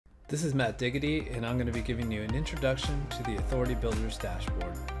This is Matt Diggity, and I'm going to be giving you an introduction to the Authority Builders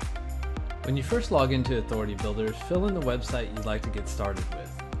dashboard. When you first log into Authority Builders, fill in the website you'd like to get started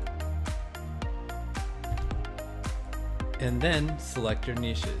with. And then select your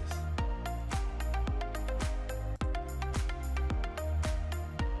niches.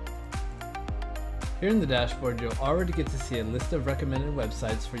 Here in the dashboard, you'll already get to see a list of recommended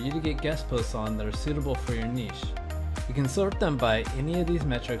websites for you to get guest posts on that are suitable for your niche. You can sort them by any of these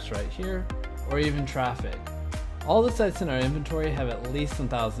metrics right here, or even traffic. All the sites in our inventory have at least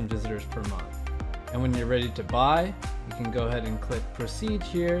 1,000 visitors per month. And when you're ready to buy, you can go ahead and click Proceed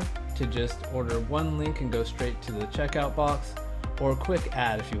here to just order one link and go straight to the checkout box, or a quick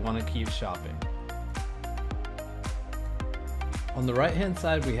ad if you want to keep shopping. On the right hand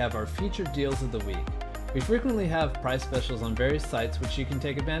side, we have our featured deals of the week. We frequently have price specials on various sites which you can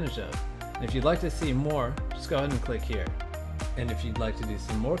take advantage of. And if you'd like to see more, just go ahead and click here. And if you'd like to do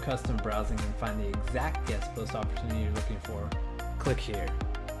some more custom browsing and find the exact guest post opportunity you're looking for, click here.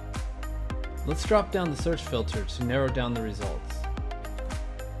 Let's drop down the search filter to narrow down the results.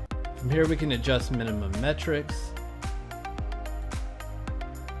 From here we can adjust minimum metrics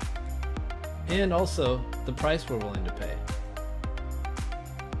and also the price we're willing to pay.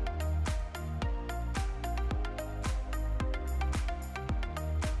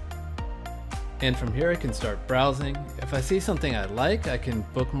 And from here I can start browsing. If I see something I like, I can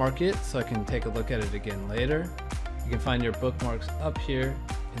bookmark it so I can take a look at it again later. You can find your bookmarks up here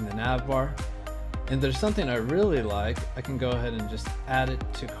in the nav bar. And if there's something I really like, I can go ahead and just add it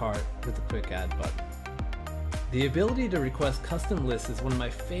to cart with a quick add button. The ability to request custom lists is one of my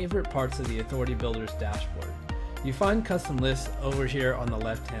favorite parts of the Authority Builders dashboard. You find custom lists over here on the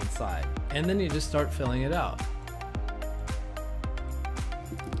left hand side, and then you just start filling it out.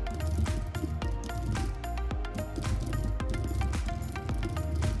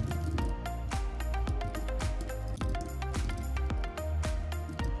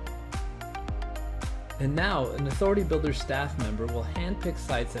 And now, an Authority Builder staff member will handpick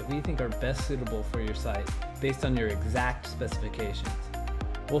sites that we think are best suitable for your site based on your exact specifications.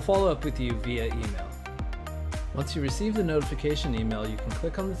 We'll follow up with you via email. Once you receive the notification email, you can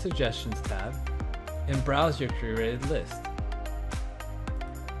click on the Suggestions tab and browse your curated list.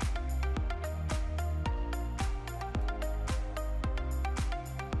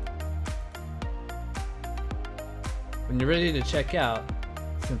 When you're ready to check out,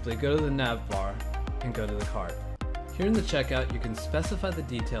 simply go to the nav bar and go to the cart. Here in the checkout, you can specify the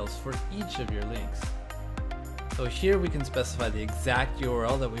details for each of your links. So here we can specify the exact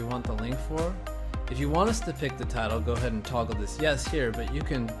URL that we want the link for. If you want us to pick the title, go ahead and toggle this yes here, but you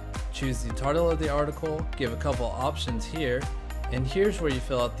can choose the title of the article, give a couple options here, and here's where you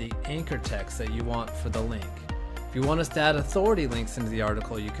fill out the anchor text that you want for the link. If you want us to add authority links into the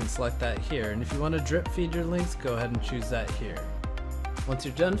article, you can select that here, and if you want to drip feed your links, go ahead and choose that here. Once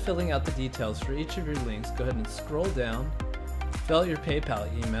you're done filling out the details for each of your links, go ahead and scroll down, fill out your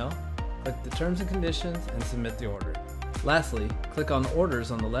PayPal email, click the terms and conditions, and submit the order. Lastly, click on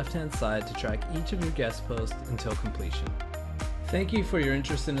Orders on the left-hand side to track each of your guest posts until completion. Thank you for your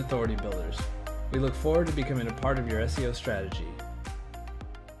interest in Authority Builders. We look forward to becoming a part of your SEO strategy.